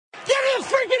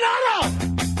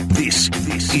This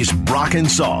is Brock and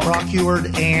Salk. Brock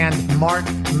Huard and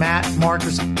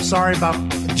Marcus. Sorry about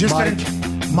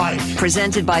Mike.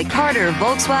 Presented by Carter,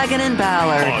 Volkswagen, and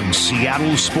Ballard. On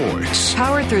Seattle Sports.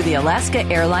 Powered through the Alaska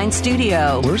Airlines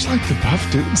Studio. Where's the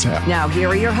buff dudes at? Now here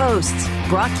are your hosts,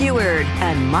 Brock Huard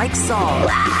and Mike Salk.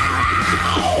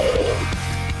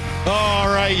 All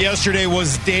right, yesterday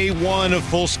was day one of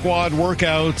full squad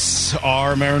workouts.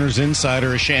 Our Mariners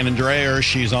insider is Shannon Dreyer.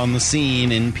 She's on the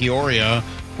scene in Peoria,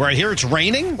 where I hear it's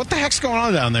raining. What the heck's going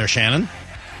on down there, Shannon?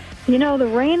 You know, the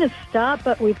rain has stopped,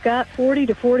 but we've got 40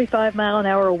 to 45 mile an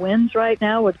hour winds right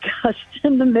now with gusts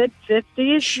in the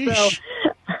mid-50s.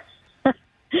 So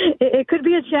it could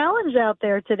be a challenge out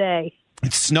there today.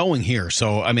 It's snowing here,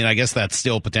 so, I mean, I guess that's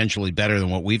still potentially better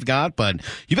than what we've got, but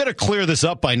you better clear this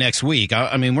up by next week.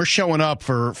 I mean, we're showing up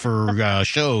for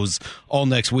shows all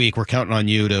next week. We're counting on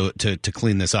you to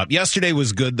clean this up. Yesterday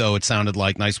was good, though. It sounded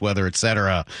like nice weather,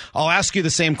 etc. I'll ask you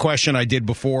the same question I did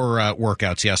before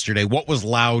workouts yesterday. What was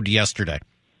loud yesterday?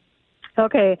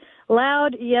 Okay,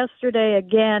 loud yesterday,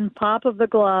 again, pop of the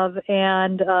glove,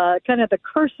 and kind of the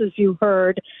curses you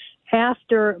heard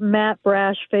after Matt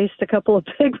Brash faced a couple of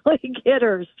big league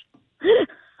hitters.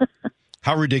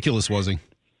 How ridiculous was he?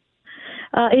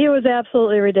 He was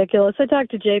absolutely ridiculous. I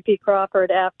talked to J.P.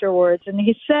 Crawford afterwards, and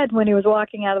he said when he was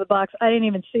walking out of the box, I didn't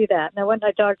even see that. And I went and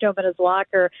I talked to him in his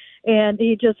locker, and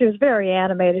he was very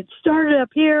animated. Started up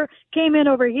here, came in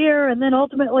over here, and then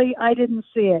ultimately I didn't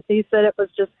see it. He said it was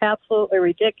just absolutely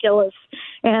ridiculous,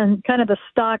 and kind of the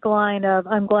stock line of,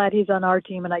 I'm glad he's on our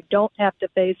team and I don't have to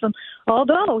face him,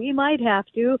 although he might have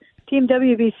to. Team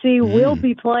WBC will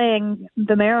be playing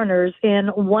the Mariners in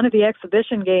one of the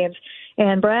exhibition games,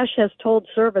 and Brash has told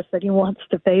Service that he wants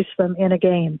to face them in a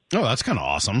game. Oh, that's kind of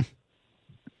awesome.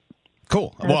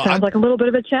 Cool. That sounds like a little bit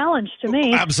of a challenge to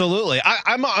me. Absolutely.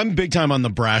 I'm big time on the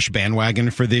Brash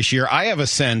bandwagon for this year. I have a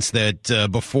sense that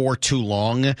before too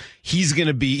long, he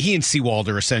and Seawald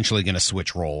are essentially going to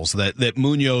switch roles. That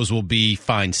Munoz will be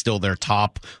fine, still their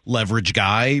top leverage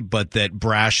guy, but that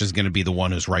Brash is going to be the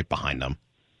one who's right behind them.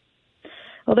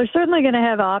 Well, they're certainly going to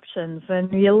have options,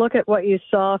 and you look at what you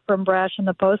saw from Brash in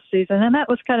the postseason, and that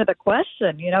was kind of the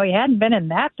question. You know, he hadn't been in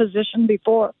that position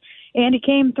before, and he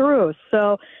came through.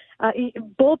 So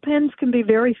bullpens can be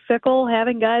very fickle.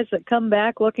 Having guys that come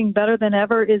back looking better than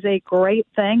ever is a great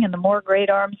thing, and the more great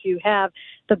arms you have,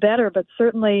 the better. But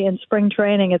certainly in spring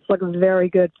training, it's looking very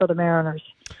good for the Mariners.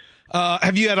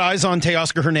 Have you had eyes on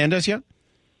Teoscar Hernandez yet?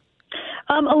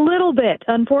 A little bit.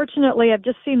 Unfortunately, I've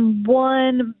just seen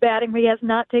one batting. He has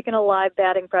not taken a live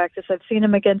batting practice. I've seen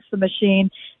him against the machine,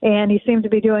 and he seemed to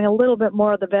be doing a little bit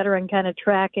more of the veteran kind of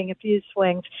tracking, a few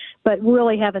swings, but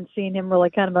really haven't seen him really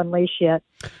kind of unleash yet.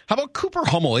 How about Cooper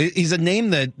Hummel? He's a name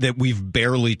that we've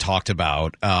barely talked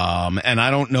about, and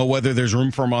I don't know whether there's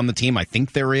room for him on the team. I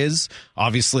think there is.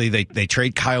 Obviously, they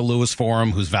trade Kyle Lewis for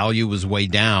him, whose value was way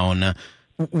down.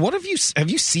 What have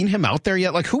you seen him out there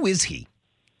yet? Like, who is he?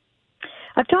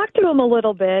 I've talked to him a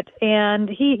little bit, and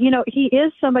he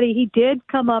is somebody, he did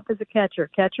come up as a catcher.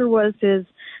 Catcher was his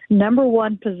number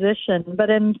one position, but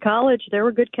in college there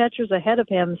were good catchers ahead of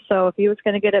him, so if he was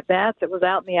going to get at bats, it was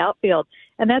out in the outfield,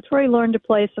 and that's where he learned to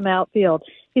play some outfield.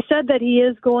 He said that he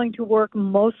is going to work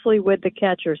mostly with the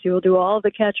catchers. He will do all of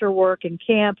the catcher work in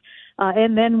camp,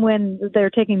 and then when they're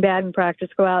taking batting practice,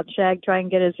 go out and try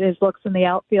and get his looks in the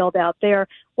outfield out there.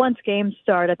 Once games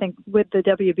start, I think with the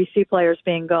WBC players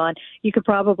being gone, you could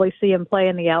probably see him play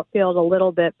in the outfield a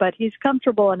little bit, but he's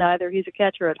comfortable in either. He's a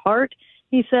catcher at heart.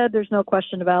 He said there's no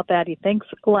question about that. He thinks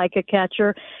like a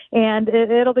catcher, and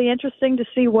it'll be interesting to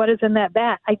see what is in that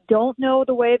bat. I don't know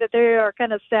the way that they are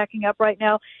kind of stacking up right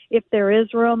now, if there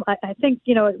is room. I think,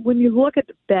 when you look at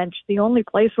the bench, the only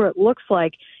place where it looks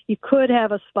like you could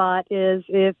have a spot is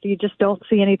if you just don't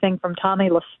see anything from Tommy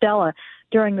La Stella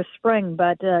during the spring.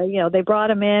 But, they brought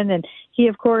him in, and he,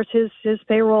 of course, his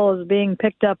payroll is being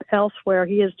picked up elsewhere.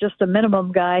 He is just a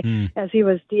minimum guy as he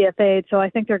was DFA'd, so I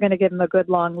think they're going to give him a good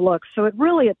long look. So it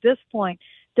really, at this point,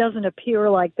 doesn't appear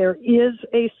like there is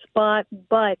a spot.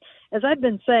 But as I've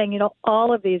been saying,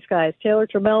 all of these guys, Taylor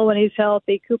Trammell when he's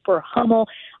healthy, Cooper Hummel,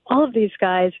 all of these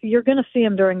guys, you're going to see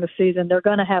them during the season. They're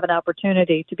going to have an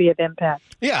opportunity to be of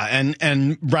impact. Yeah,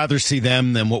 and rather see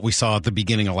them than what we saw at the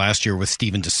beginning of last year with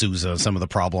Steven D'Souza, some of the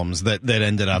problems that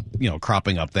ended up,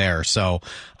 cropping up there. So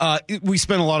we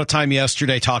spent a lot of time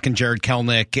yesterday talking Jared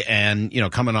Kelenic and,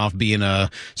 coming off being a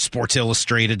Sports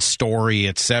Illustrated story,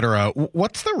 et cetera.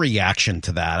 What's the reaction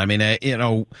to that? I mean,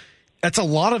 that's a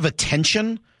lot of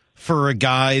attention for a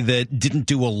guy that didn't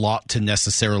do a lot to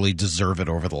necessarily deserve it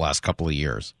over the last couple of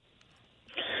years.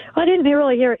 I didn't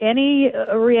really hear any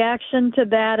reaction to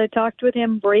that. I talked with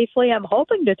him briefly. I'm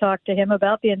hoping to talk to him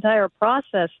about the entire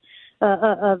process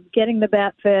of getting the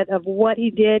bat fit, of what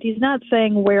he did. He's not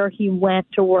saying where he went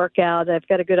to work out. I've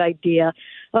got a good idea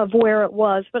of where it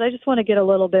was, but I just want to get a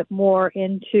little bit more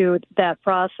into that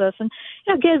process and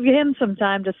give him some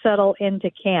time to settle into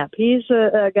camp. He's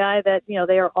a guy that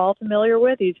they are all familiar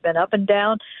with. He's been up and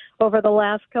down over the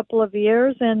last couple of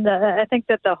years, and I think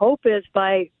that the hope is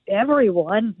by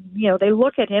everyone, they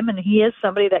look at him and he is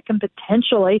somebody that can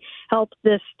potentially help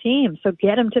this team. So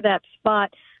get him to that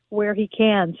spot where he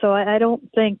can. So I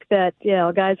don't think that,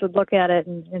 guys would look at it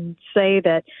and say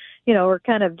that, or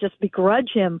kind of just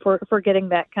begrudge him for getting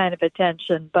that kind of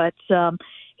attention. But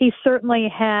he certainly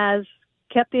has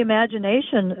kept the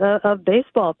imagination of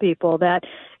baseball people. That,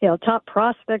 top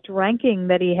prospect ranking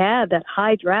that he had, that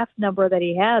high draft number that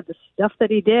he had, the stuff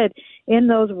that he did in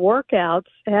those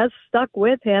workouts has stuck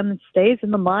with him and stays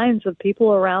in the minds of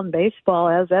people around baseball,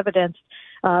 as evidenced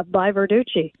by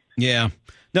Verducci. Yeah.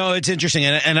 No, it's interesting.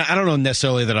 And I don't know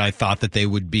necessarily that I thought that they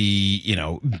would be,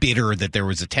 bitter that there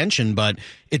was attention, but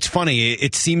it's funny.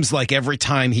 It seems like every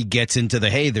time he gets into the,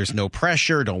 hey, there's no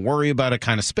pressure, don't worry about it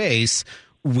kind of space,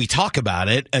 we talk about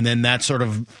it. And then that sort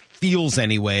of feels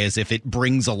anyway as if it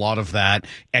brings a lot of that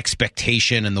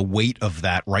expectation and the weight of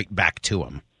that right back to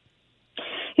him.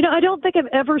 I don't think I've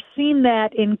ever seen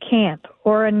that in camp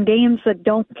or in games that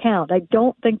don't count. I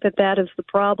don't think that is the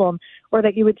problem, or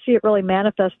that you would see it really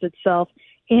manifest itself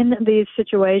in these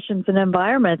situations and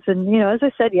environments. And, as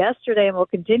I said yesterday, and will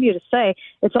continue to say,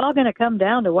 it's all going to come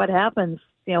down to what happens,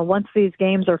 once these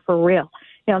games are for real.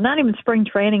 Not even spring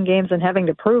training games and having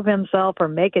to prove himself or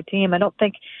make a team. I don't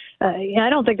think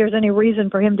there's any reason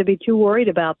for him to be too worried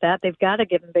about that. They've got to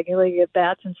give him big league at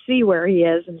bats and see where he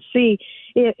is and see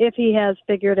if he has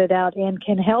figured it out and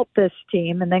can help this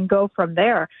team, and then go from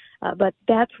there. But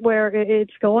that's where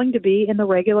it's going to be in the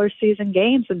regular season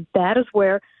games, and that is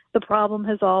where the problem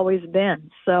has always been.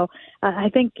 So I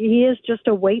think he is just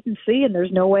a wait and see, and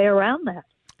there's no way around that.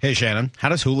 Hey, Shannon, how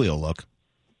does Julio look?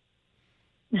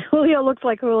 Julio looks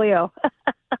like Julio.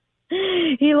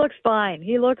 He looks fine.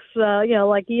 He looks,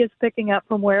 like he is picking up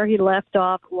from where he left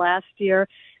off last year.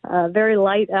 Very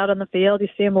light out on the field. You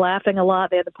see him laughing a lot.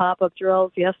 They had the pop-up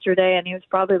drills yesterday, and he was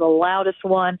probably the loudest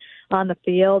one on the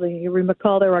field. And you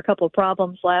recall there were a couple of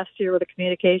problems last year with the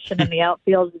communication in the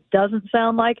outfield. It doesn't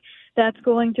sound like that's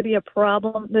going to be a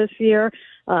problem this year.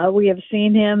 We have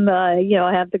seen him,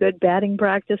 have the good batting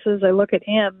practices. I look at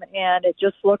him, and it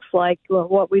just looks like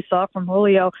what we saw from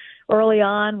Julio early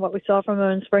on, what we saw from him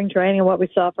in spring training, and what we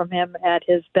saw from him at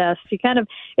his best. He kind of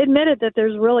admitted that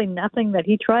there's really nothing that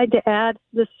he tried to add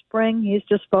this spring. He's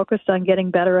just focused on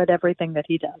getting better at everything that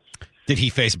he does. Did he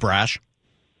face Brash?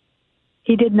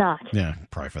 He did not. Yeah,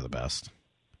 probably for the best.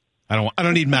 I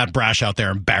don't need Matt Brash out there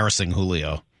embarrassing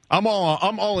Julio. I'm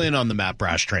all in on the Matt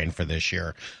Brash train for this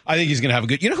year. I think he's going to have a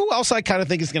good. Who else I kind of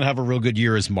think is going to have a real good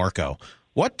year is Marco.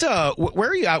 Where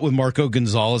are you at with Marco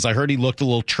Gonzalez? I heard he looked a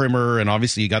little trimmer, and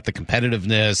obviously you got the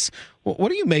competitiveness. What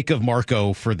do you make of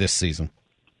Marco for this season?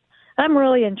 I'm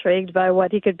really intrigued by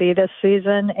what he could be this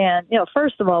season. And,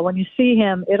 first of all, when you see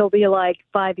him, it'll be like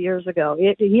 5 years ago.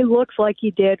 He looks like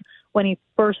he did when he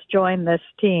first joined this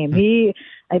team. He,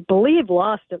 I believe,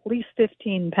 lost at least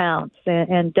 15 pounds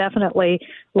and definitely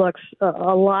looks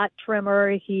a lot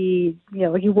trimmer. He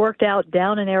worked out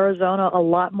down in Arizona a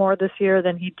lot more this year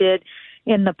than he did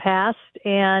in the past,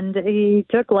 and he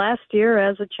took last year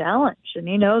as a challenge, and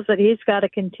he knows that he's got to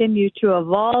continue to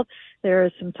evolve. There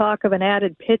is some talk of an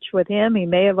added pitch with him. He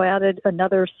may have added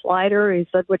another slider, he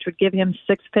said, which would give him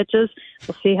 6 pitches.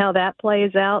 We'll see how that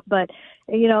plays out. But,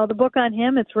 the book on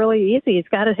him, it's really easy. He's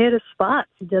got to hit his spots.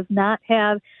 He does not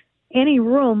have any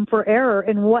room for error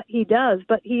in what he does,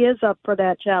 but he is up for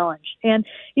that challenge. And,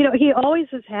 he always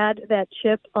has had that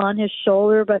chip on his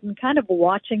shoulder, but in kind of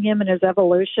watching him and his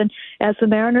evolution as the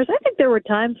Mariners, I think there were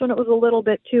times when it was a little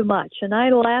bit too much. And I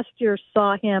last year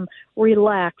saw him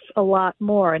relax a lot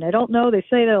more. And I don't know, they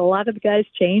say that a lot of the guys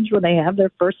change when they have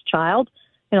their first child.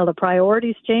 The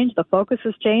priorities change, the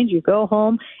focuses change, you go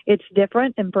home, it's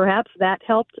different, and perhaps that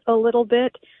helped a little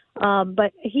bit.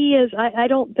 But he is, I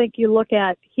don't think you look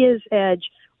at his edge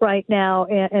right now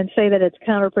and say that it's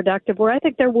counterproductive, where I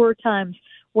think there were times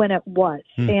when it was.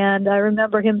 And I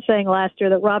remember him saying last year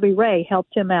that Robbie Ray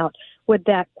helped him out with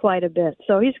that quite a bit.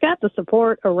 So he's got the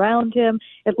support around him.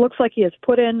 It looks like he has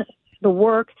put in the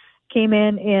work, came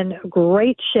in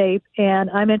great shape, and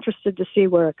I'm interested to see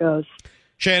where it goes.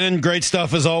 Shannon, great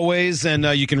stuff as always, and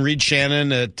you can read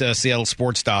Shannon at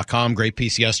seattlesports.com. Great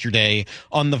piece yesterday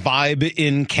on the vibe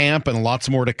in camp, and lots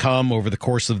more to come over the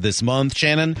course of this month.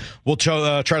 Shannon, we'll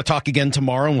try to talk again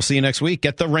tomorrow, and we'll see you next week.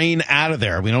 Get the rain out of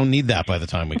there. We don't need that by the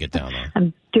time we get down there.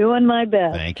 I'm doing my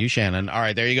best. Thank you, Shannon. All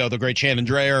right, there you go. The great Shannon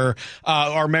Drayer,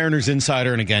 our Mariners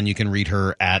insider, and again, you can read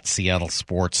her at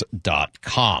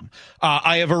seattlesports.com.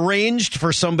 I have arranged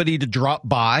for somebody to drop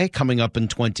by coming up in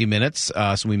 20 minutes,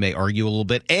 so we may argue a little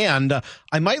bit, and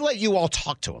I might let you all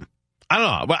talk to him. I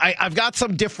don't know, but I've got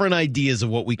some different ideas of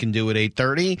what we can do at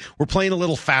 8:30. We're playing a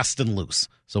little fast and loose,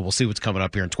 so we'll see what's coming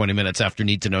up here in 20 minutes after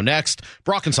Need to Know Next.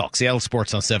 Brock and Salk, Seattle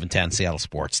Sports on 710,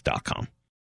 seattlesports.com.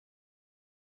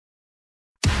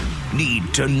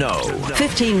 Need to know.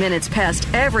 15 minutes past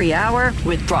every hour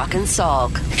with Brock and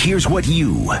Salk. Here's what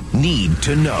you need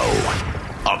to know.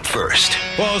 Up first.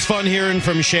 Well, it was fun hearing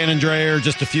from Shannon Drayer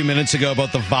just a few minutes ago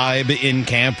about the vibe in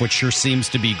camp, which sure seems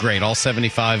to be great. All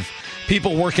 75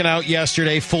 people working out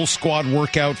yesterday, full squad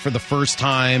workout for the first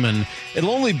time, and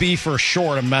it'll only be for a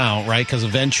short amount, right? Because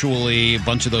eventually a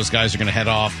bunch of those guys are going to head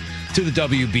off to the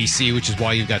WBC, which is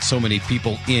why you've got so many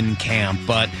people in camp.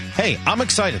 But hey, I'm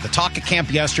excited. The talk at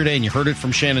camp yesterday, and you heard it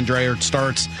from Shannon Drayer, it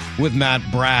starts with Matt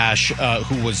Brash,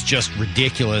 who was just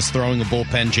ridiculous, throwing a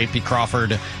bullpen. JP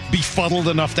Crawford befuddled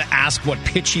enough to ask what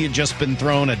pitch he had just been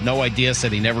thrown, had no idea,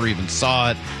 said he never even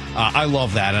saw it. I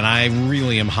love that, and I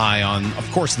really am high on,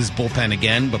 of course, this bullpen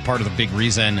again, but part of the big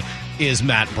reason is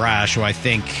Matt Brash, who I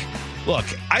think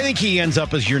he ends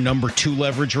up as your number 2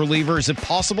 leverage reliever. Is it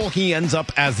possible he ends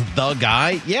up as the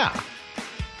guy? Yeah.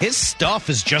 His stuff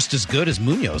is just as good as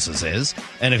Munoz's is.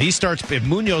 And if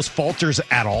Munoz falters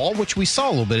at all, which we saw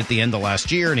a little bit at the end of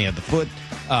last year, and he had the foot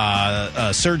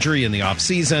surgery in the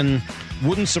offseason,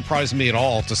 wouldn't surprise me at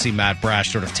all to see Matt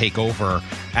Brash sort of take over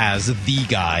as the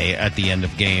guy at the end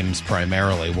of games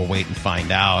primarily. We'll wait and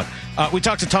find out. We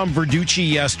talked to Tom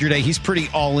Verducci yesterday. He's pretty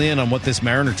all in on what this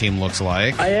Mariner team looks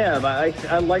like. I am.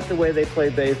 I like the way they play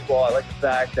baseball. I like the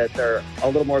fact that they're a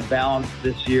little more balanced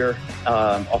this year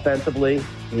offensively.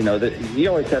 You know, you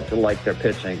always have to like their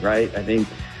pitching, right? I think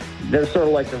they're sort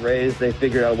of like the Rays. They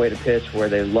figured out a way to pitch where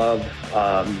they love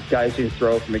guys who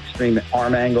throw from extreme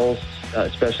arm angles,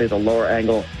 especially the lower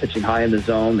angle, pitching high in the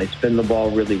zone. They spin the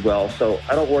ball really well. So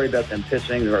I don't worry about them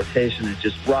pitching. The rotation is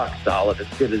just rock solid, as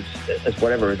good as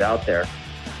whatever is out there.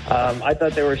 I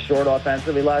thought they were short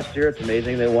offensively last year. It's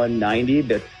amazing they won 90,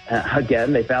 but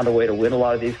again, they found a way to win a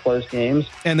lot of these close games.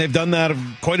 And they've done that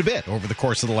quite a bit over the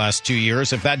course of the last 2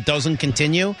 years. If that doesn't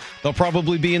continue, they'll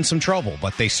probably be in some trouble.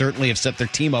 But they certainly have set their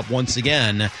team up once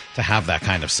again to have that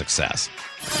kind of success.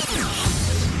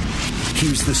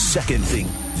 Here's the second thing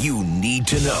you need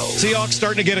to know. Seahawks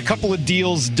starting to get a couple of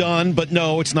deals done, but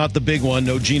no, it's not the big one.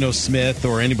 No Geno Smith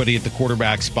or anybody at the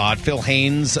quarterback spot. Phil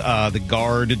Haynes, the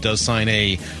guard, does sign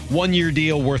a one-year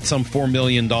deal worth some $4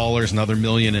 million, another $1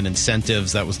 million in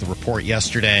incentives. That was the report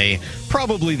yesterday.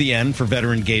 Probably the end for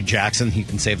veteran Gabe Jackson. He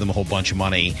can save them a whole bunch of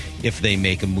money if they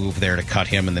make a move there to cut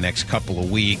him in the next couple of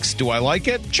weeks. Do I like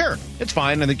it? Sure, it's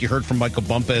fine. I think you heard from Michael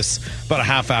Bumpus about a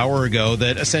half hour ago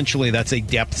that essentially that's a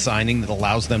depth signing that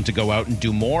allows them to go out and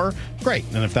do more. Great.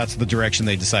 And if that's the direction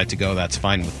they decide to go, that's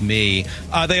fine with me.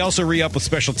 They also re-up with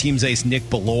special teams ace Nick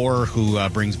Bellore, who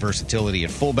brings versatility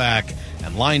at fullback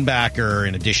and linebacker,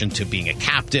 in addition to being a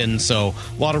captain. So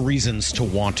a lot of reasons to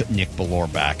want Nick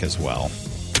Bellore back as well.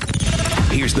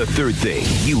 Here's the third thing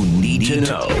you need to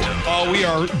know. We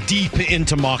are deep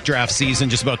into mock draft season,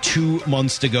 just about 2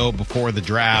 months to go before the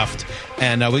draft.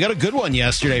 And we got a good one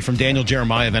yesterday from Daniel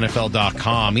Jeremiah of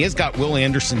NFL.com. He has got Will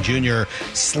Anderson Jr.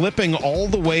 slipping all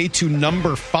the way to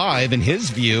number 5. In his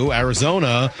view,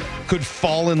 Arizona could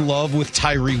fall in love with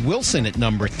Tyree Wilson at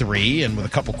number 3. And with a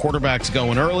couple quarterbacks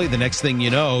going early, the next thing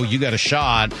you know, you got a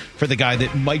shot for the guy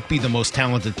that might be the most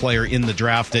talented player in the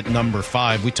draft at number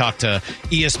 5. We talked to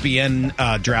ESPN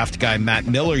draft guy Matt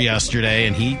Miller yesterday,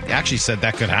 and he actually said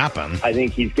that could happen. I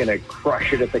think he's going to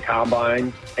crush it at the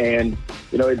combine, and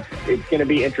you know, it's going to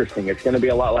be interesting. It's going to be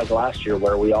a lot like last year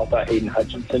where we all thought Hayden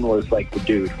Hutchinson was like the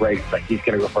dude, right? It's like he's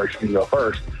going to go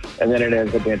first, and then it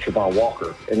ends up being Trevon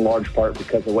Walker in large part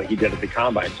because of what he did at the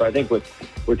combine. So I think with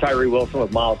Tyree Wilson,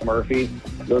 with Myles Murphy,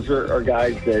 those are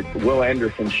guys that Will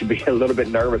Anderson should be a little bit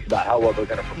nervous about how well they're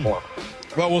going to perform.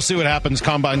 Well, we'll see what happens.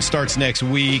 Combine starts next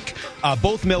week.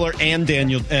 Both Miller and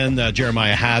Daniel and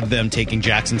Jeremiah had them taking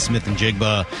Jackson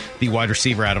Smith-Njigba, the wide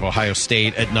receiver out of Ohio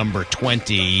State, at number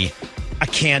 20. I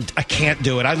can't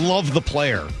do it. I love the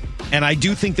player, and I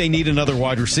do think they need another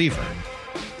wide receiver.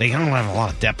 They don't have a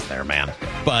lot of depth there, man.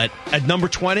 But at number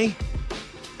 20,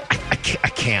 I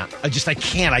can't. I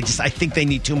can't. I think they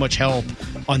need too much help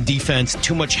on defense,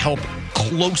 too much help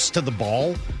close to the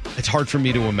ball, it's hard for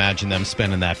me to imagine them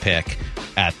spending that pick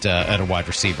at a wide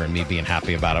receiver and me being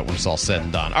happy about it when it's all said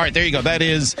and done. All right, there you go. That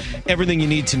is everything you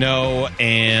need to know,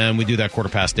 and we do that quarter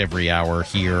past every hour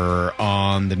here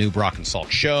on the new Brock and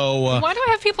Salk show. Why do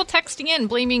I have people texting in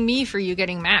blaming me for you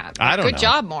getting mad? I don't know. Good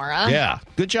job, Maura. Yeah,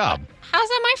 good job. How's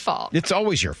that my fault? It's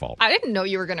always your fault. I didn't know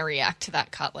you were going to react to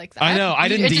that cut like that. I know. I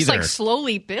didn't either. It just like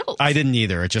slowly built. I didn't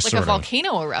either. It just like sort a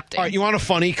volcano erupting. All right, you want a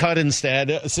funny cut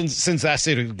instead? Since that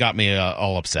sort of got me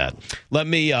all upset, let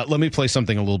me play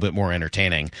something a little bit more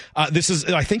entertaining. This is,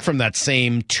 I think, from that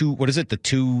same two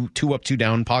up, two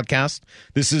down podcast.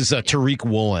 This is Tariq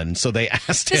Woolen. So they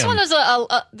asked him. This one was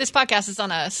this podcast is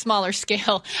on a smaller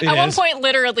scale. At one point,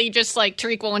 literally, just like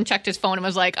Tariq Woolen checked his phone and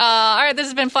was like, "All right, this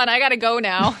has been fun. I got to go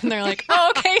now." And they're like,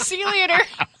 "Oh, okay, see you later."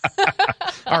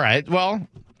 All right, well,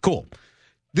 cool.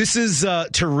 This is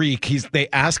Tariq. They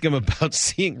ask him about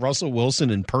seeing Russell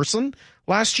Wilson in person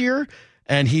last year,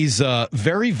 and he's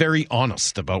very, very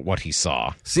honest about what he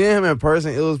saw. Seeing him in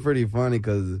person, it was pretty funny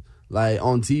because, like,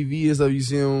 on TV and stuff, you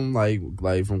see him, like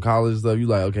from college stuff, you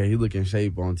like, okay, he look in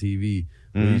shape on TV.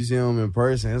 When you see him in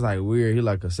person, it's, like, weird. He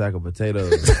like a sack of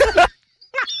potatoes.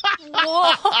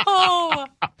 Whoa.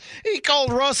 He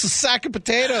called Russ a sack of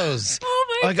potatoes.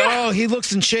 Oh, my God. God. He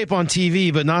looks in shape on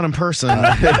TV, but not in person.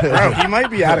 Bro, he might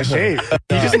be out of shape.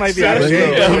 He just might be out of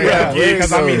shape.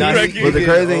 Because, I mean, but the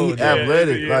crazy thing, he's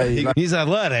athletic. He's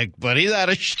athletic, but he's out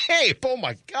of shape. Oh,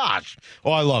 my gosh.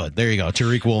 Oh, I love it. There you go.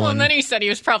 Tariq Woolen. Well, and then he said he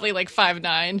was probably like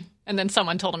 5'9". And then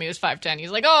someone told him he was 5'10".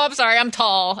 He's like, "Oh, I'm sorry, I'm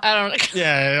tall. I don't."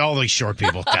 Yeah, all these short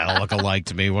people kind of look alike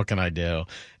to me. What can I do?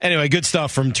 Anyway, good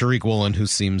stuff from Tariq Woolen, who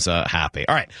seems happy.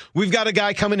 All right, we've got a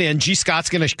guy coming in. G. Scott's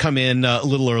going to come in a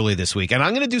little early this week, and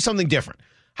I'm going to do something different.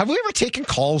 Have we ever taken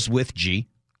calls with G?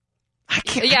 I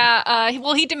can't. Yeah.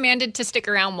 Well, he demanded to stick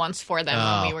around once for them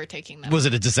when we were taking them. Was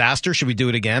it a disaster? Should we do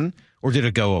it again, or did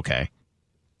it go okay?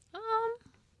 I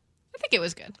think it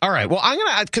was good. All right. Well,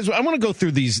 because I want to go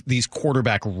through these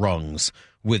quarterback rungs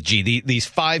with G, these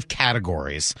 5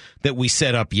 categories that we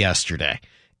set up yesterday.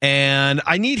 And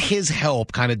I need his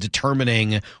help kind of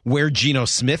determining where Geno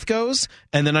Smith goes.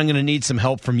 And then I'm going to need some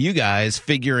help from you guys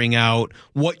figuring out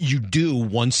what you do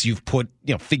once you've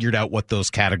figured out what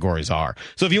those categories are.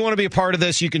 So if you want to be a part of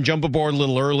this, you can jump aboard a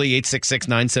little early,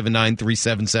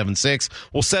 866-979-3776.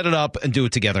 We'll set it up and do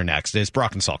it together next. It's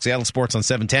Brock and Salk, Seattle Sports on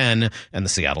 710 and the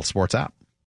Seattle Sports app.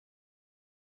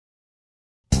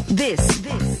 This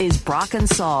is Brock and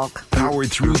Salk.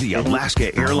 Powered through the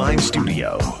Alaska Airlines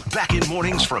studio. Back in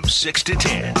mornings from 6 to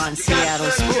 10. On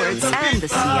Seattle Sports and the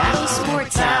Seattle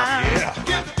Sports app.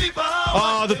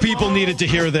 Oh, the people needed to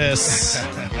hear this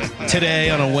today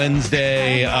on a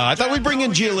Wednesday. I thought we'd bring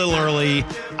in G a little early.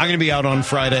 I'm going to be out on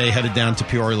Friday, headed down to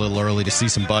Peoria a little early to see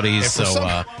some buddies.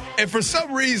 And for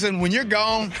some reason, when you're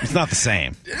gone, it's not the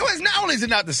same. Not only is it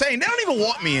not the same, they don't even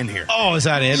want me in here. Oh, is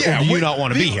that it? Yeah, or do you not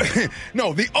want to be here?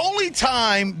 No, the only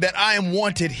time that I am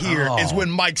wanted here is when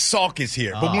Mike Salk is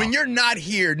here. But when you're not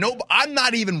here, I'm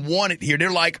not even wanted here.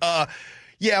 They're like,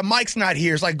 yeah, Mike's not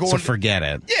here. It's like going. So forget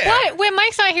it. Yeah. What? When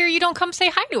Mike's not here, you don't come say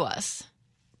hi to us.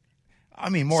 I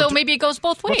mean, so maybe it goes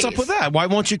both ways. What's up with that? Why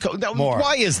won't you?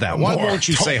 Why is that? Why won't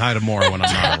you say hi to Maura when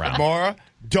I'm not around? Maura,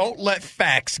 don't let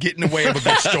facts get in the way of a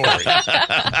good story.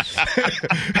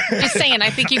 Just saying,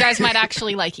 I think you guys might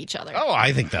actually like each other. Oh,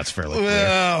 I think that's fairly clear.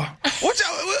 Well,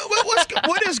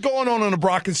 what is going on the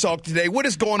Brock and Salk today? What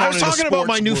is going on? I was talking about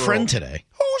my new friend today.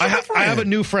 I have a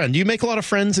new friend. Do you make a lot of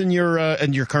friends in your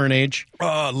current age?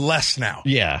 Less now.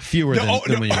 Yeah, fewer than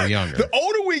when you were younger. The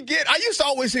older we get, I used to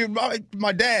always hear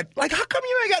my dad, like, how come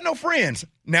you ain't got no friends?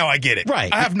 Now I get it.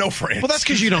 Right. I have no friends. Well, that's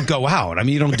because you don't go out. I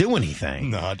mean, you don't do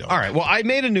anything. No, I don't. All right. Well, I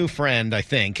made a new friend, I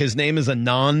think. His name is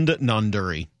Anand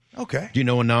Nanduri. Okay. Do you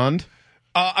know Anand?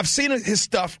 I've seen his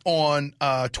stuff on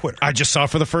Twitter. I just saw it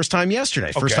for the first time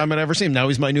yesterday. First time I'd ever seen him. Now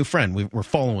he's my new friend. We're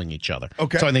following each other.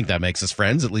 Okay. So I think that makes us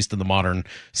friends, at least in the modern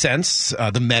sense, the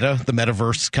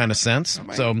metaverse kind of sense.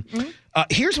 So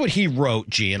here's what he wrote,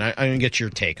 G, and I'm going to get your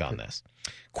take on this.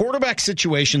 Quarterback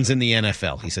situations in the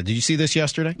NFL. He said, did you see this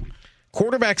yesterday?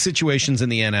 Quarterback situations in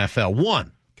the NFL.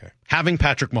 1, having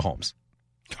Patrick Mahomes.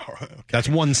 All right, okay. That's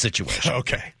one situation.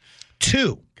 Okay.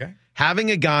 2, having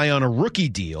a guy on a rookie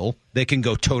deal that can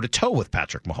go toe-to-toe with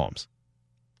Patrick Mahomes.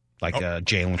 Like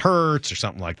Jalen Hurts or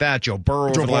something like that, Joe Burrow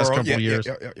over the last couple of years.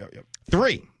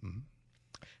 3,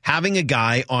 having a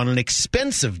guy on an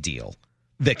expensive deal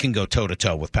that can go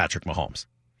toe-to-toe with Patrick Mahomes.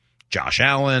 Josh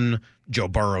Allen, Joe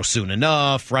Burrow soon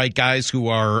enough, right? Guys who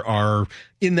are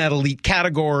in that elite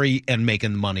category and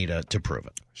making money to prove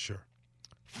it. Sure.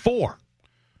 4,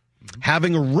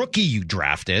 having a rookie you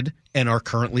drafted and are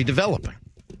currently developing.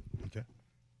 Okay.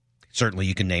 Certainly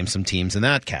you can name some teams in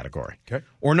that category. Okay.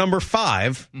 Or number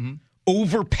 5,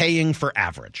 overpaying for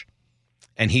average.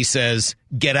 And he says,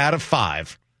 get out of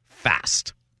 5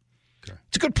 fast. Okay.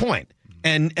 It's a good point.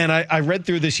 And I read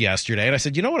through this yesterday, and I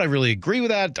said, you know what? I really agree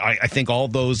with that. I think all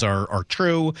those are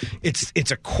true.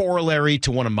 It's a corollary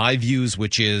to one of my views,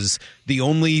 which is the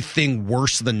only thing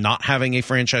worse than not having a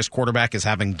franchise quarterback is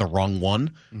having the wrong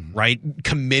one, right?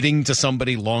 Committing to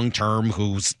somebody long-term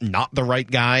who's not the right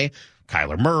guy,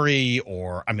 Kyler Murray,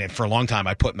 or, I mean, for a long time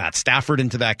I put Matt Stafford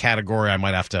into that category. I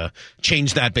might have to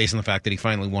change that based on the fact that he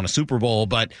finally won a Super Bowl.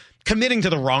 But committing to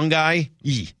the wrong guy,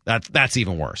 that's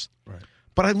even worse. Right.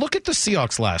 But I look at the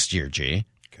Seahawks last year, G,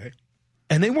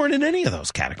 and they weren't in any of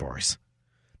those categories.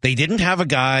 They didn't have a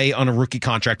guy on a rookie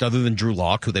contract other than Drew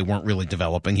Lock, who they weren't really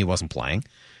developing. He wasn't playing.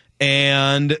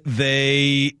 And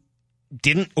they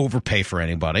didn't overpay for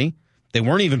anybody. They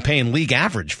weren't even paying league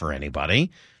average for anybody.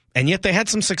 And yet they had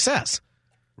some success.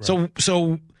 Right.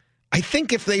 So I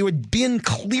think if they had been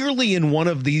clearly in one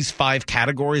of these 5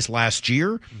 categories last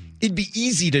year, it'd be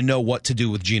easy to know what to do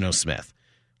with Geno Smith.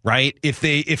 Right? If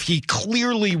he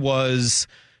clearly was,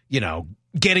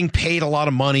 getting paid a lot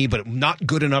of money, but not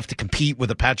good enough to compete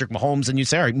with a Patrick Mahomes, and you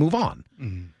say, all right, move on.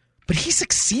 Mm-hmm. But he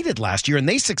succeeded last year, and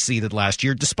they succeeded last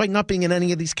year, despite not being in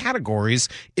any of these categories.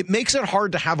 It makes it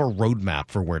hard to have a roadmap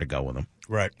for where to go with them.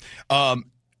 Right.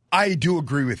 I do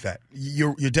agree with that.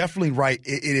 You're definitely right.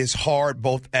 It is hard,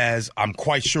 both as I'm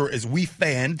quite sure as we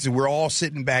fans, we're all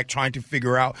sitting back trying to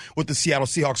figure out what the Seattle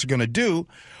Seahawks are going to do.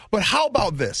 But how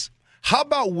about this? How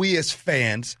about we as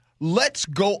fans, let's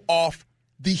go off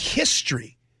the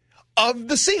history of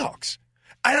the Seahawks.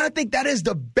 And I think that is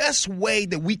the best way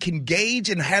that we can gauge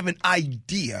and have an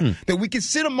idea that we can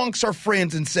sit amongst our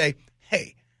friends and say,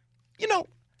 hey,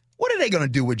 what are they going to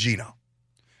do with Geno?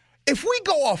 If we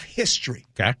go off history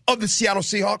of the Seattle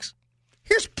Seahawks,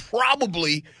 here's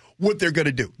probably what they're going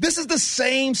to do. This is the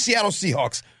same Seattle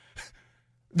Seahawks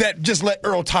that just let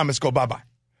Earl Thomas go bye-bye.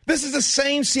 This is the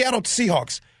same Seattle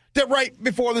Seahawks that right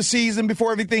before the season,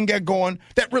 before everything got going,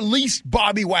 that released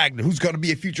Bobby Wagner, who's going to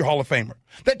be a future Hall of Famer,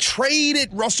 that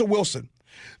traded Russell Wilson.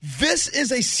 This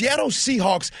is a Seattle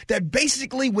Seahawks that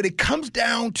basically, when it comes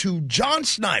down to John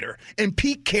Schneider and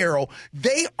Pete Carroll,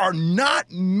 they are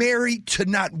not married to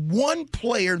not one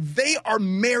player. They are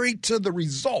married to the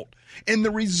result. And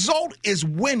the result is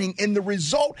winning, and the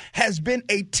result has been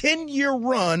a 10-year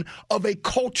run of a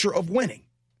culture of winning.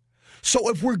 So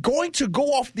if we're going to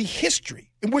go off the history,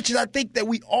 which I think that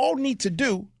we all need to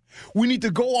do, we need to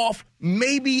go off,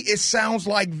 maybe it sounds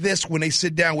like this when they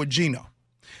sit down with Geno.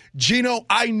 Geno,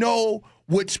 I know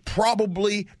what's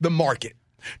probably the market.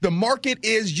 The market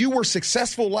is you were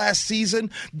successful last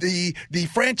season. The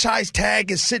franchise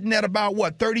tag is sitting at about,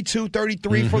 32,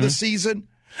 33 for the season.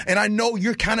 And I know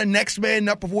you're kind of next man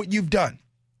up of what you've done.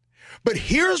 But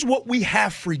here's what we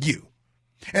have for you.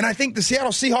 And I think the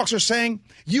Seattle Seahawks are saying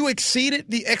you exceeded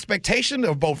the expectation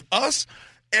of both us,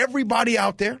 everybody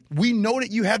out there. We know that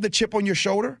you have the chip on your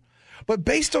shoulder. But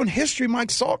based on history, Mike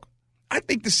Salk, I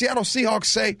think the Seattle Seahawks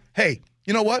say, hey,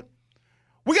 you know what?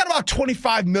 We got about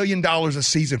 $25 million a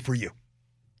season for you.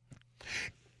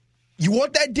 You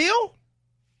want that deal?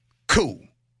 Cool.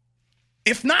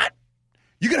 If not,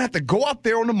 you're going to have to go out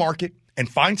there on the market and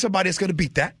find somebody that's going to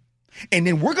beat that. And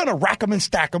then we're going to rack them and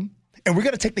stack them. And we're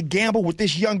going to take the gamble with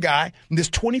this young guy, this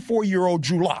 24-year-old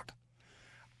Drew Lock.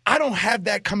 I don't have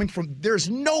that coming from – there's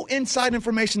no inside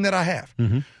information that I have.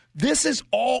 This is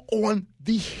all on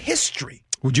the history.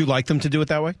 Would you like them to do it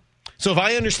that way? So if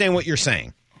I understand what you're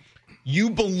saying, you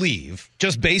believe,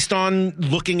 just based on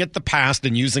looking at the past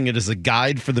and using it as a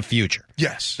guide for the future,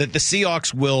 yes, that the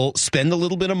Seahawks will spend a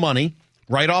little bit of money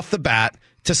right off the bat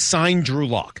to sign Drew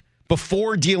Lock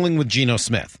before dealing with Geno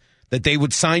Smith. That they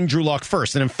would sign Drew Lock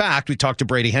first. And in fact, we talked to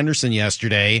Brady Henderson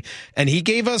yesterday, and he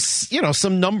gave us,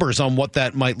 some numbers on what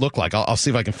that might look like. I'll see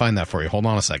if I can find that for you. Hold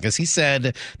on a second. Because he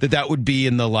said that would be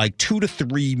in the $2 to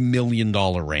 $3 million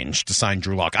range to sign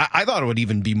Drew Lock. I thought it would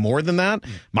even be more than that.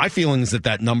 My feeling is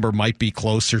that number might be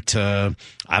closer to,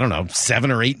 $7 or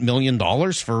 $8 million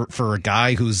for a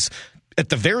guy who's at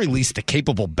the very least a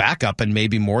capable backup, and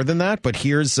maybe more than that. But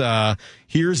here's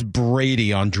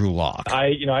Brady on Drew Lock.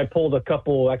 I pulled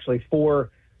actually 4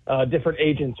 different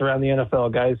agents around the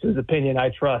NFL, guys whose opinion I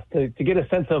trust, to get a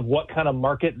sense of what kind of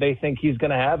market they think he's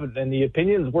going to have. And the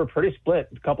opinions were pretty split.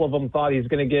 A couple of them thought he's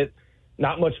going to get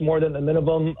not much more than the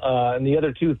minimum, and the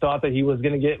other 2 thought that he was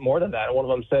going to get more than that. And one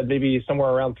of them said maybe somewhere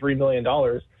around $3 million.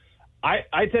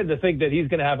 I tend to think that he's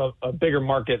going to have a bigger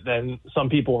market than some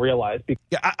people realize.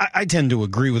 Yeah, I tend to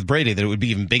agree with Brady that it would be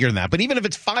even bigger than that. But even if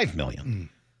it's $5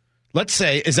 million, let's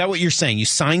say, is that what you're saying? You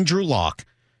sign Drew Lock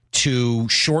to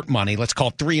short money, let's call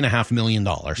it $3.5 million.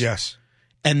 Yes.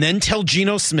 And then tell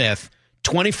Geno Smith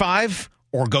 25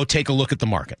 or go take a look at the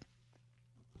market.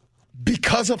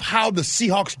 Because of how the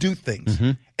Seahawks do things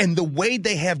and the way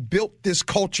they have built this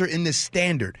culture and this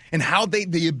standard and how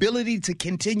the ability to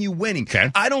continue winning.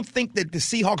 Okay. I don't think that the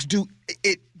Seahawks do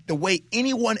it the way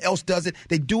anyone else does it.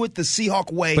 They do it the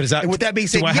Seahawk way. But is that, and with that being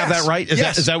said, do I have that right?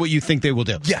 Is that what you think they will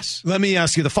do? Yes. Let me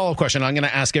ask you the follow-up question. I'm going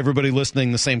to ask everybody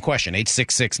listening the same question.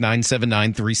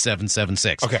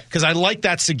 866-979-3776. Okay. Because I like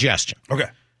that suggestion. Okay.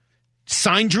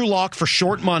 Sign Drew Lock for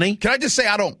short money. Can I just say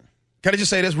Can I just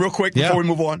say this real quick before we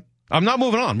move on? I'm not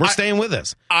moving on. We're staying with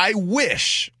this. I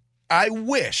wish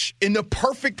in the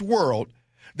perfect world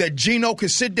that Geno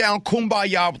could sit down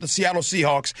kumbaya with the Seattle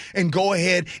Seahawks and go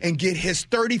ahead and get his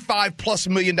 $35+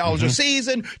 million a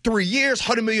season, 3 years,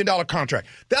 $100 million contract.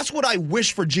 That's what I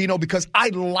wish for Geno because I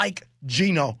like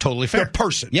Geno. Totally fair. The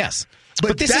person. Yes.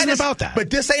 But this isn't about that. But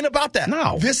this ain't about that.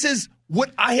 No. This is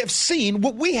what I have seen,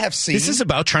 what we have seen. This is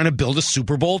about trying to build a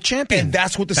Super Bowl champion. And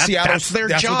that's what Seattle. That's their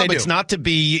job. It's not to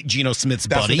be Geno Smith's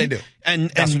buddy. That's what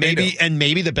they do. And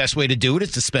maybe the best way to do it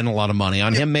is to spend a lot of money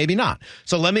on him, maybe not.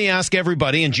 So let me ask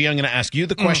everybody, and G, I'm going to ask you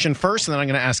the question first, and then I'm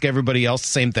going to ask everybody else the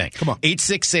same thing. Come on.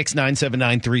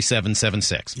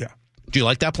 866-979-3776. Yeah. Do you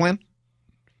like that plan?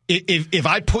 If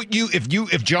I put you, if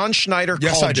John Schneider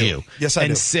called you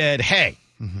and said, hey,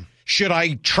 should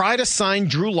I try to sign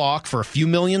Drew Lock for a few $1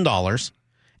 million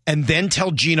and then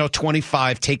tell Geno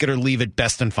 25, take it or leave it,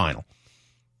 best and final?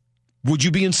 Would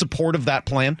you be in support of that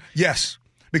plan? Yes,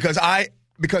 because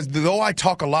though I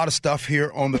talk a lot of stuff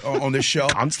here on this show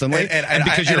constantly, and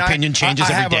because your opinion changes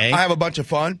every day, I have a bunch of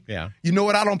fun. Yeah. You know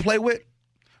what I don't play with?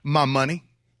 My money.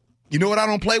 You know what I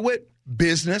don't play with?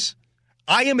 Business.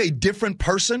 I am a different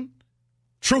person,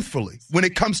 truthfully, when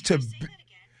it comes to.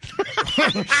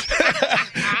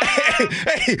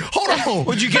 Hey, hold on.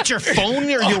 Would you get your phone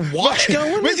or your watch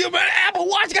going? With your Apple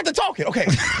Watch got to talking. Okay,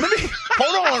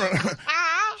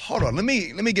 hold on. Let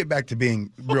me get back to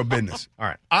being real business. All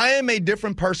right. I am a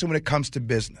different person when it comes to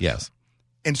business. Yes.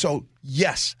 And so,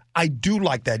 yes, I do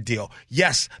like that deal.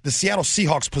 Yes, the Seattle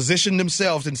Seahawks position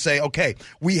themselves and say, okay,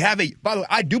 we have a. By the way,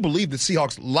 I do believe the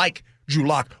Seahawks like Drew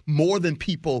Lock more than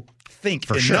people think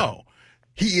and know.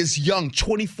 He is young,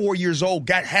 24 years old,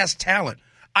 has talent.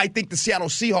 I think the Seattle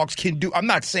Seahawks can do. I'm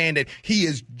not saying that he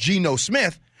is Geno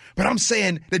Smith, but I'm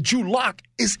saying that Drew Lock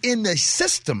is in the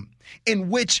system in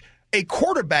which a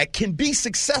quarterback can be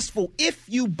successful if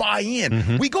you buy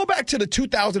in. We go back to the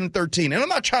 2013, and I'm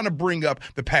not trying to bring up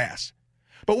the past,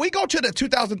 but we go to the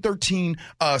 2013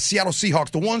 Seattle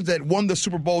Seahawks, the ones that won the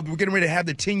Super Bowl. We're getting ready to have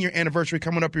the 10-year anniversary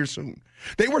coming up here soon.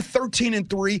 They were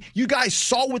 13-3. You guys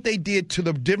saw what they did to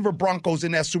the Denver Broncos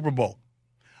in that Super Bowl.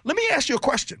 Let me ask you a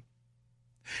question.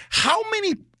 How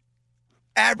many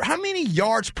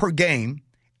yards per game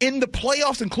in the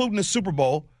playoffs, including the Super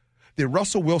Bowl, did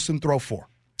Russell Wilson throw for?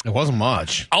 It wasn't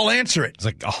much. I'll answer it. It's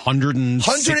like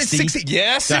 160.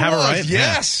 Yes, Did I have it right?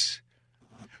 Yes.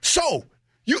 Yeah. So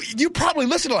you probably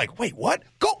listen to like, wait, what?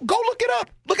 Go look it up.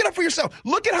 Look it up for yourself.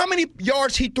 Look at how many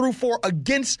yards he threw for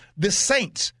against the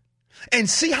Saints, and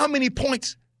see how many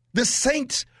points the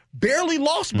Saints barely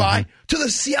lost by to the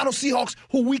Seattle Seahawks,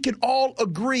 who we can all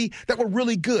agree that were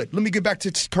really good. Let me get back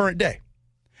to current day.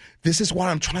 This is why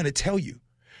I'm trying to tell you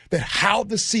that how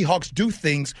the Seahawks do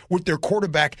things with their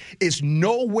quarterback is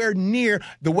nowhere near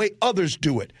the way others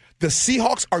do it. The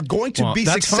Seahawks are going to be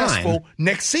successful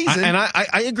next season. And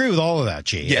I agree with all of that,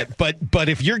 G. Yeah. But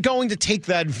if you're going to take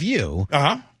that view,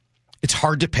 it's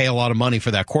hard to pay a lot of money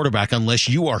for that quarterback unless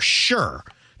you are sure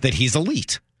that he's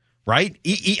elite. Right?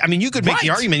 I mean, you could make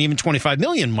the argument even $25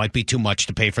 million might be too much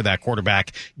to pay for that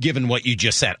quarterback, given what you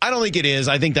just said. I don't think it is.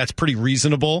 I think that's pretty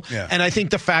reasonable. Yeah. And I think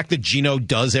the fact that Geno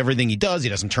does everything he does, he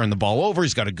doesn't turn the ball over,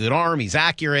 he's got a good arm, he's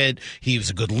accurate, he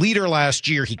was a good leader last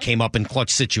year, he came up in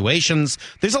clutch situations.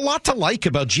 There's a lot to like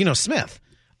about Geno Smith.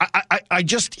 I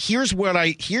just here's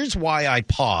why I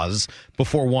pause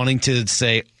before wanting to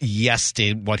say yes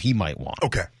to what he might want.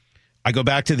 Okay. I go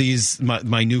back to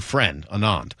my new friend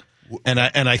Anand. And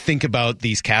I think about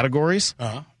these categories.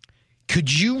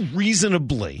 Could you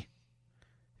reasonably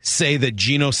say that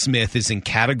Geno Smith is in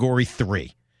category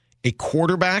 3, a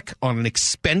quarterback on an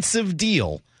expensive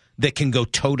deal that can go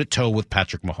toe-to-toe with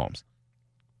Patrick Mahomes?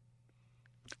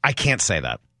 I can't say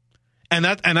that. And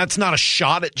that's not a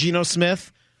shot at Geno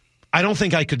Smith. I don't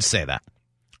think I could say that.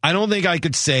 I don't think I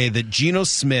could say that Geno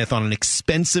Smith on an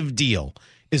expensive deal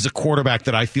is a quarterback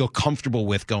that I feel comfortable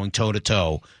with going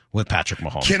toe-to-toe with Patrick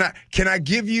Mahomes. Can I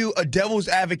give you a devil's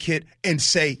advocate and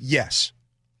say yes?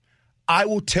 I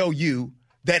will tell you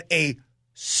that a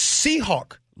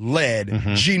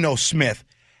Seahawk-led Geno Smith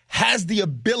has the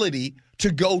ability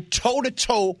to go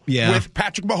toe-to-toe with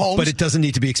Patrick Mahomes. But it doesn't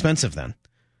need to be expensive then.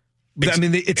 I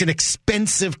mean, it's an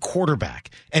expensive quarterback.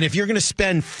 And if you're going to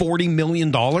spend $40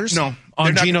 million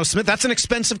on Geno Smith, that's an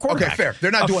expensive quarterback. Okay, fair. They're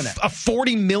not doing that. A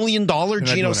 $40 million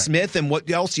Geno Smith and what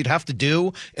else you'd have to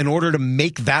do in order to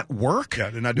make that work? Yeah,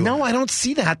 they're not doing that. No, I don't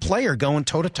see that player going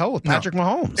toe-to-toe with Patrick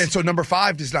Mahomes. And so number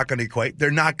 5 is not going to equate.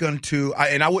 They're not going to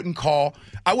I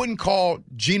wouldn't call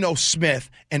Geno Smith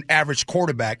an average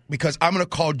quarterback because I'm going to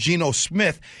call Geno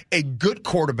Smith a good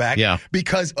quarterback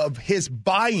because of his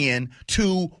buy-in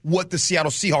to what the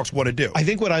Seattle Seahawks want to do. I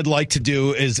think what I'd like to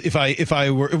do is if I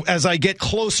were as I get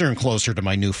closer and closer to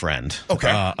my new friend,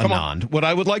 Anand, what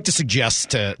I would like to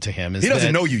suggest to him is he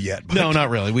doesn't know you yet. But. No, not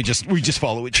really. We just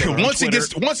follow each other. once he gets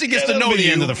to know the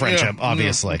you, end of the friendship,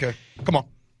 obviously. Okay, come on.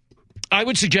 I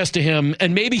would suggest to him,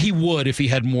 and maybe he would if he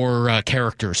had more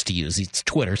characters to use. It's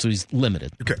Twitter, so he's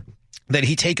limited. Okay, that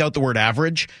he take out the word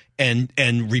average and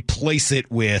replace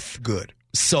it with good,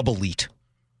 sub-elite.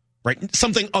 Right,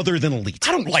 something other than elite.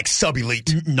 I don't like sub-elite.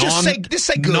 Just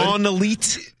say good.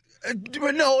 Non-elite.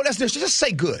 No, just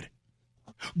say good.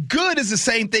 Good is the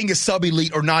same thing as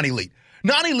sub-elite or non-elite.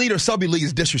 Non-elite or sub-elite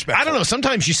is disrespectful. I don't know.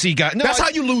 Sometimes you see guys. No, that's how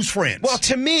you lose friends. Well,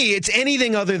 to me, it's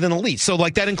anything other than elite. So,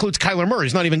 like, that includes Kyler Murray.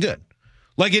 He's not even good.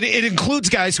 Like, it includes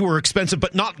guys who are expensive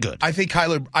but not good. I think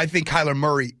Kyler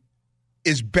Murray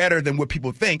is better than what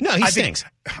people think. No, he stinks.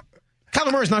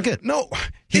 Kyler Murray's not good. No.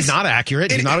 He's not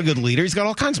accurate. He's not a good leader. He's got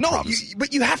all kinds of problems.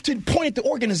 But you have to point at the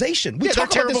organization. We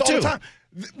talk about this all the time.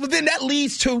 Well, then that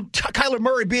leads to Kyler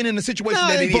Murray being in the situation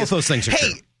that he is. Both those things are true.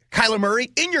 Hey, Kyler Murray,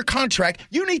 in your contract,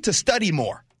 you need to study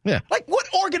more. Yeah. Like, what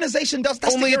organization does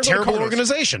that? Only a terrible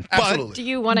organization. Absolutely. Do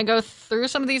you want to go through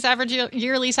some of these average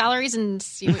yearly salaries and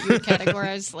see what you would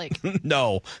categorize? Like,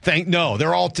 no.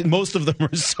 They're all, most of them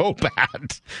are so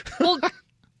bad. Well,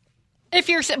 if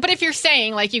you're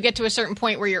saying, like, you get to a certain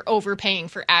point where you're overpaying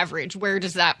for average, where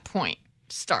does that point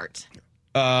start?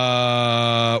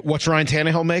 What's Ryan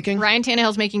Tannehill making? Ryan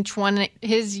Tannehill's making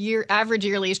his average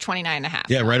yearly is $29.5.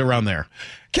 Yeah, right around there.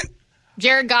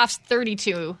 Jared Goff's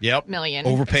 $32 million.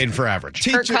 Overpaid for average.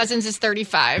 Kirk Cousins is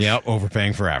 $35. Yep,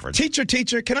 overpaying for average.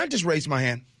 Teacher, can I just raise my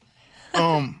hand?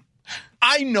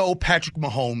 I know Patrick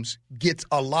Mahomes gets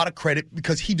a lot of credit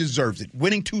because he deserves it.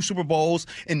 Winning 2 Super Bowls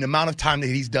in the amount of time that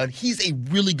he's done, he's a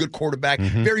really good quarterback,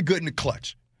 very good in the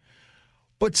clutch.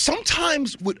 But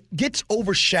sometimes what gets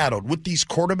overshadowed with these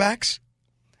quarterbacks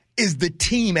is the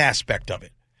team aspect of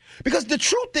it. Because the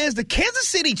truth is the Kansas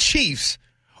City Chiefs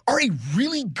are a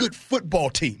really good football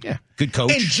team. Yeah, good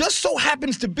coach. And just so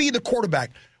happens to be the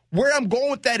quarterback. Where I'm going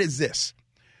with that is this.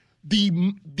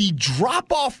 The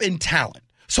drop-off in talent.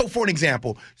 So, for an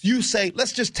example, you say,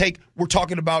 we're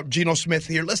talking about Geno Smith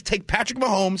here. Let's take Patrick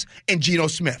Mahomes and Geno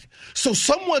Smith. So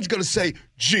someone's going to say,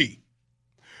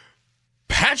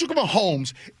 Patrick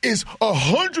Mahomes is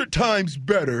 100 times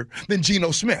better than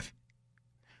Geno Smith.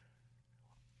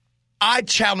 I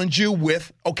challenge you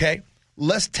with,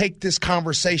 let's take this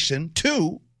conversation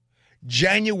to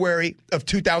January of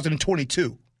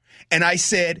 2022. And I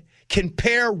said,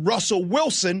 compare Russell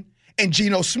Wilson and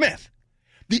Geno Smith.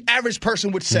 The average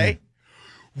person would say,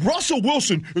 Russell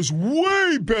Wilson is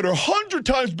way better, 100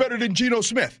 times better than Geno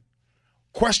Smith.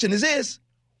 Question is,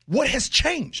 what has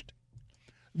changed?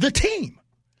 The team.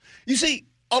 You see,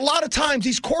 a lot of times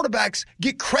these quarterbacks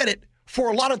get credit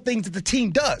for a lot of things that the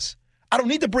team does. I don't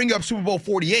need to bring up Super Bowl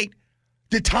 48.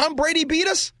 Did Tom Brady beat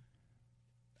us?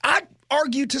 I'd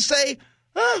argue to say,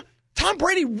 Tom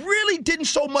Brady really didn't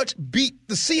so much beat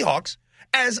the Seahawks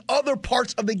as other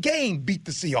parts of the game beat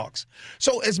the Seahawks.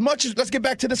 So as much as, let's get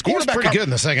back to this quarterback. He was pretty good in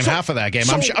the second half of that game.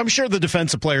 I'm sure the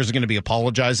defensive players are going to be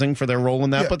apologizing for their role in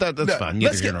that, but that's fine.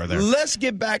 Neither here nor there. Let's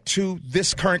get back to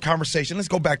this current conversation. Let's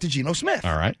go back to Geno Smith.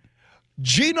 All right.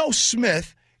 Geno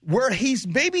Smith, where he's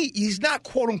not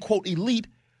quote-unquote elite,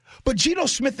 but Geno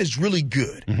Smith is really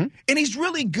good. And he's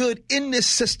really good in this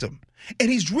system.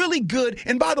 And he's really good.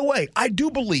 And by the way, I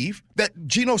do believe that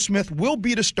Geno Smith will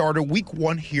be the starter week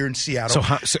 1 here in Seattle.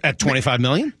 So at $25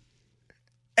 million?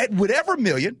 At whatever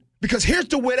million, because here's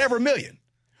the whatever million.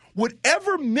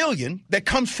 Whatever million that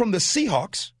comes from the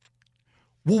Seahawks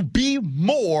will be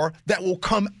more that will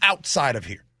come outside of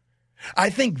here. I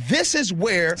think this is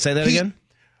where... Say that again?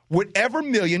 Whatever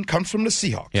million comes from the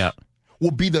Seahawks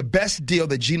will be the best deal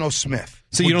that Geno Smith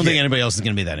So you don't think anybody else is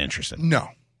going to be that interested? No.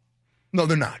 No,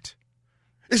 they're not.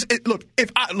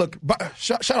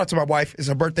 Shout out to my wife. It's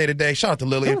her birthday today. Shout out to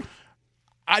Lillian. Ooh.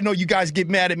 I know you guys get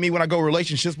mad at me when I go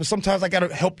relationships, but sometimes I got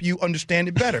to help you understand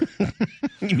it better.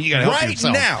 You got to help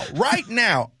yourself. Right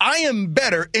now, I am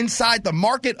better inside the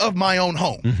market of my own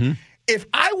home. If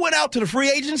I went out to the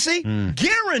free agency,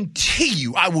 guarantee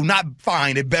you I will not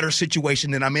find a better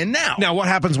situation than I'm in now. Now, what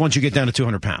happens once you get down to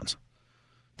 200 pounds?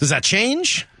 Does that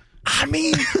change? I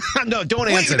mean, no, don't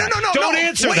answer that. Don't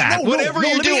answer that. Whatever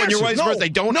you do on your wife's birthday,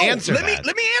 don't answer that.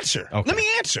 Let me answer. Okay. Let me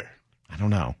answer. I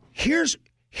don't know. Here's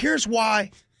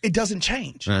why it doesn't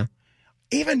change.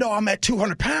 Even though I'm at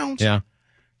 200 pounds,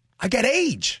 I got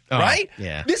age, right?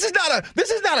 Yeah. This is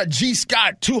not a G.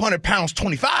 Scott 200 pounds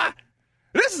 25.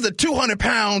 This is a 200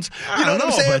 pounds. You know what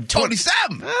I'm saying?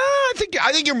 27. I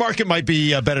think your market might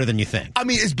be better than you think. I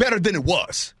mean, it's better than it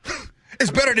was. It's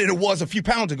better than it was a few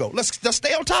pounds ago. Let's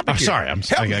stay on topic. Here. Sorry,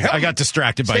 I got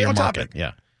distracted by your market. Topic.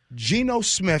 Yeah. Geno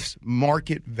Smith's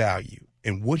market value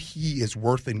and what he is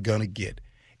worth and gonna get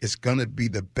is gonna be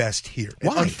the best here.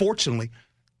 Why? And unfortunately.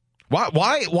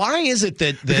 Why is it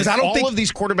that all of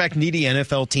these quarterback needy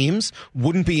NFL teams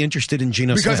wouldn't be interested in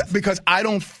Geno Smith? Because I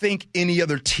don't think any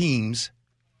other teams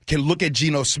can look at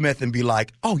Geno Smith and be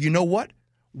like, oh, you know what?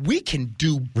 We can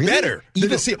do better.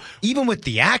 Even with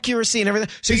the accuracy and everything.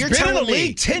 So you're telling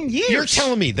me 10 years. You're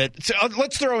telling me that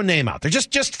let's throw a name out there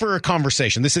just for a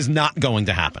conversation. This is not going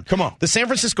to happen. Come on. The San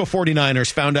Francisco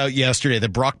 49ers found out yesterday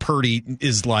that Brock Purdy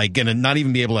is like going to not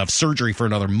even be able to have surgery for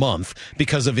another month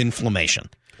because of inflammation.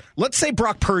 Let's say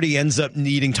Brock Purdy ends up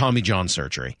needing Tommy John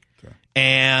surgery.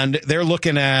 And they're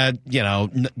looking at,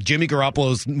 Jimmy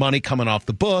Garoppolo's money coming off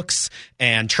the books,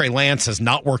 and Trey Lance has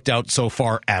not worked out so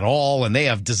far at all, and they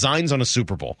have designs on a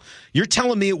Super Bowl. You're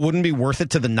telling me it wouldn't be worth it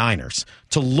to the Niners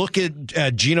to look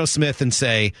at Geno Smith and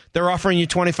say, they're offering you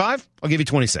 25? I'll give you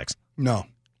 26. No.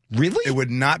 Really? It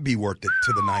would not be worth it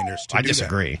to the Niners to I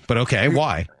disagree, but okay,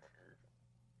 why?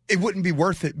 It wouldn't be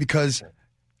worth it because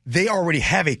they already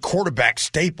have a quarterback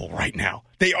staple right now.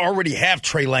 They already have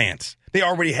Trey Lance. They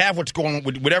already have what's going on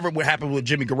with whatever would happen with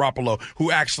Jimmy Garoppolo,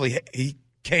 who actually he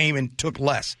came and took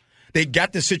less. They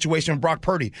got this situation with Brock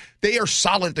Purdy. They are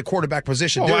solid at the quarterback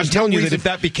position. I'm telling you that if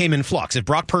that became in flux, if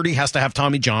Brock Purdy has to have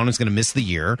Tommy John, who's going to miss the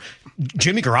year,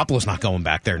 Jimmy Garoppolo's not going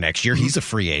back there next year. He's a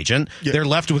free agent. Yeah. They're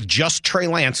left with just Trey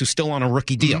Lance, who's still on a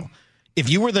rookie deal. If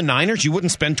you were the Niners, you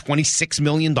wouldn't spend $26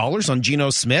 million on Geno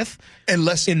Smith in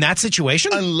that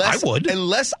situation? I would.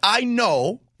 Unless I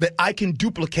know that I can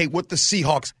duplicate what the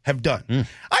Seahawks have done.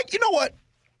 You know what?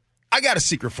 I got a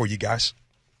secret for you guys.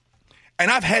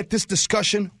 And I've had this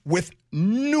discussion with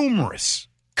numerous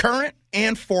current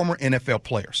and former NFL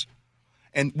players.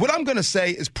 And what I'm going to say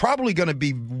is probably going to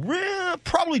be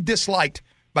probably disliked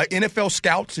by NFL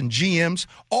scouts and GMs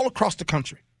all across the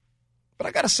country. But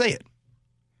I got to say it.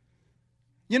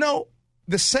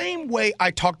 The same way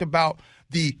I talked about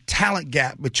the talent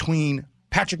gap between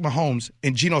Patrick Mahomes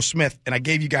and Geno Smith, and I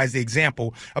gave you guys the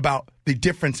example about the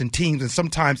difference in teams, and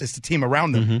sometimes it's the team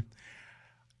around them.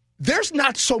 There's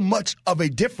not so much of a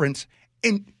difference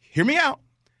in, hear me out,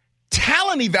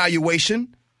 talent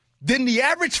evaluation than the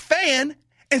average fan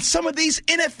and some of these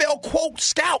NFL, quote,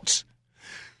 scouts.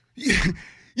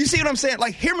 You see what I'm saying?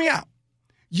 Like, hear me out.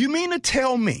 You mean to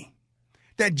tell me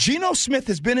that Geno Smith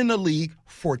has been in the league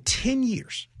for 10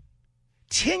 years?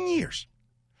 10 years.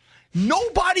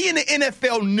 Nobody in the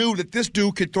NFL knew that this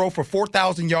dude could throw for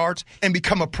 4,000 yards and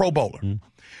become a Pro Bowler.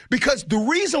 Because the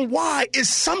reason why is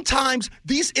sometimes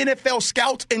these NFL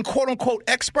scouts and quote-unquote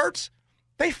experts,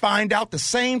 they find out the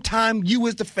same time you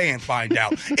as the fan find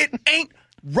out. It ain't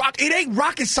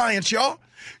rocket science, y'all.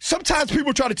 Sometimes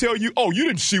people try to tell you, oh, you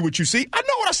didn't see what you see. I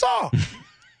know what I saw.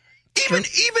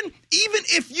 Even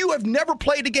if you have never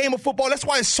played the game of football, that's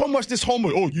why it's so much this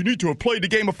homer, oh, you need to have played the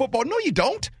game of football. No, you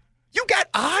don't. You got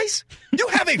eyes. You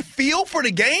have a feel for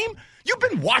the game. You've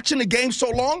been watching the game so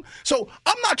long. So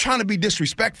I'm not trying to be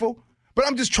disrespectful, but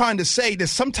I'm just trying to say that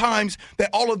sometimes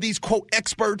that all of these, quote,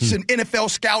 experts and NFL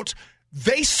scouts,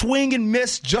 they swing and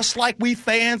miss just like we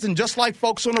fans and just like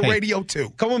folks on the radio, too.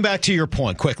 Coming back to your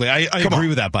point quickly, I agree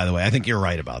with that, by the way. I think you're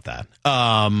right about that.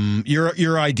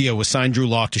 Your idea was sign Drew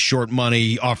Lock to short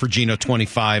money, offer Geno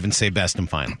 25, and say best and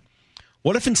final.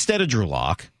 What if instead of Drew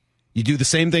Lock, you do the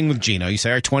same thing with Geno? You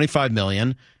say, all right, $25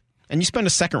 million, and you spend a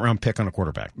second-round pick on a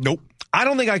quarterback. Nope. I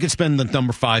don't think I could spend the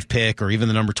number 5 pick or even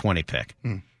the number 20 pick.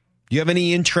 Do you have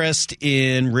any interest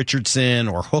in Richardson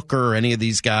or Hooker or any of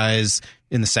these guys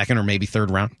in the second or maybe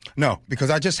third round? No, because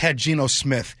I just had Geno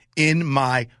Smith in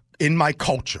my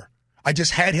culture. I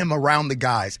just had him around the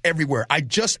guys everywhere. I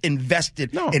just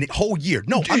invested in a whole year.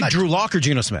 No, I'm not. Drew Lock or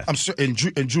Geno Smith? In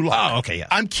Drew Lock. Oh, okay, yeah.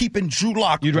 I'm keeping Drew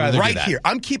Lock You'd rather right do that. here.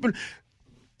 I'm keeping.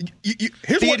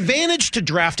 Advantage to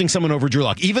drafting someone over Drew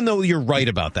Lock, even though you're right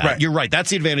about that. You're right.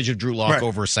 That's the advantage of Drew Lock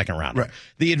over a second rounder.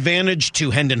 The advantage to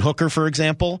Hendon Hooker, for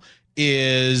example,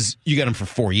 is you get him for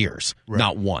 4 years,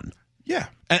 not one. Yeah.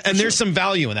 And there's some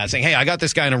value in that, saying, hey, I got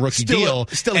this guy in a rookie deal.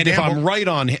 And if I'm right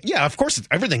on him, yeah, of course,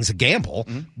 everything's a gamble.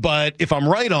 Mm-hmm. But if I'm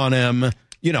right on him,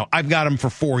 I've got him for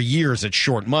 4 years at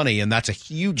short money, and that's a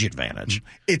huge advantage.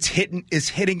 It's hitting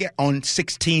it on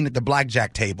 16 at the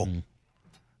blackjack table,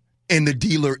 and the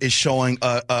dealer is showing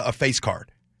a face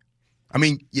card. I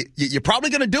mean, you're probably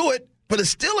going to do it, but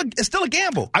it's still a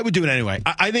gamble. I would do it anyway.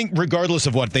 I think regardless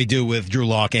of what they do with Drew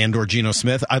Lock and or Geno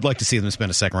Smith, I'd like to see them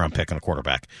spend a second-round pick on a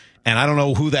quarterback. And I don't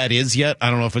know who that is yet.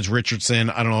 I don't know if it's Richardson.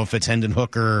 I don't know if it's Hendon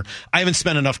Hooker. I haven't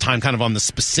spent enough time kind of on the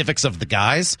specifics of the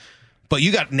guys. But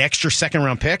you got an extra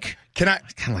second-round pick? I'd kind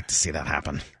of like to see that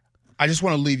happen. I just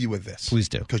want to leave you with this. Please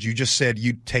do. Because you just said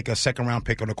you'd take a second-round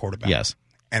pick on a quarterback. Yes.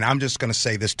 And I'm just going to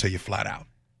say this to you flat out.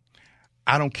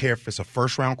 I don't care if it's a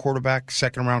first-round quarterback,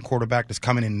 second-round quarterback that's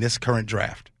coming in this current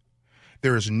draft.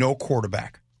 There is no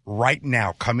quarterback right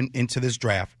now coming into this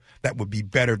draft that would be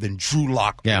better than Drew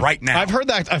Lock right now. I've heard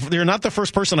that. You're not the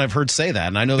first person I've heard say that.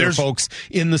 And I know there are folks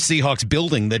in the Seahawks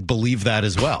building that believe that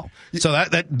as well. So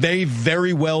that may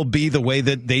very well be the way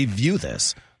that they view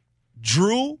this.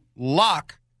 Drew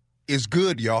Lock is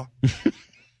good, y'all.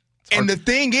 And the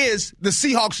thing is, the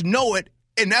Seahawks know it.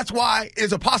 And that's why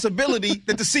there's a possibility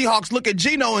that the Seahawks look at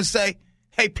Geno and say,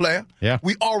 hey, player,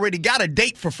 we already got a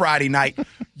date for Friday night.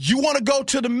 You want to go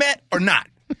to the Met or not?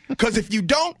 Because if you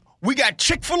don't, we got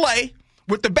Chick-fil-A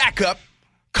with the backup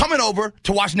coming over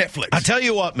to watch Netflix. I tell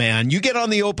you what, man, you get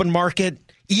on the open market,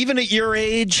 even at your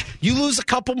age, you lose a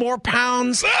couple more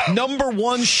pounds. Number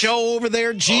one show over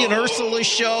there, G and Ursula's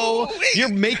show. You're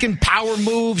making power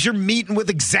moves. You're meeting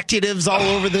with executives all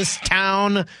over this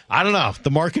town. I don't know.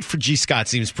 The market for G. Scott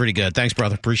seems pretty good. Thanks,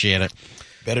 brother. Appreciate it.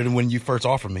 Better than when you first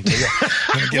offered me.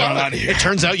 Get on out of here. It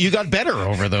turns out you got better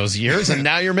over those years, and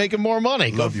now you're making more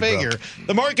money. Go figure.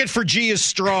 The market for G is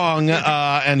strong,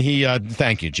 and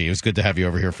thank you, G. It was good to have you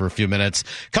over here for a few minutes.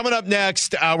 Coming up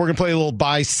next, we're going to play a little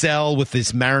buy-sell with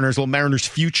this Mariners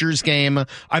futures game.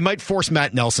 I might force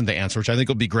Matt Nelson to answer, which I think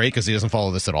will be great because he doesn't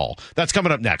follow this at all. That's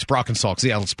coming up next. Brock and Salk,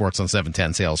 Seattle Sports on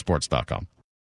 710, SeattleSports.com.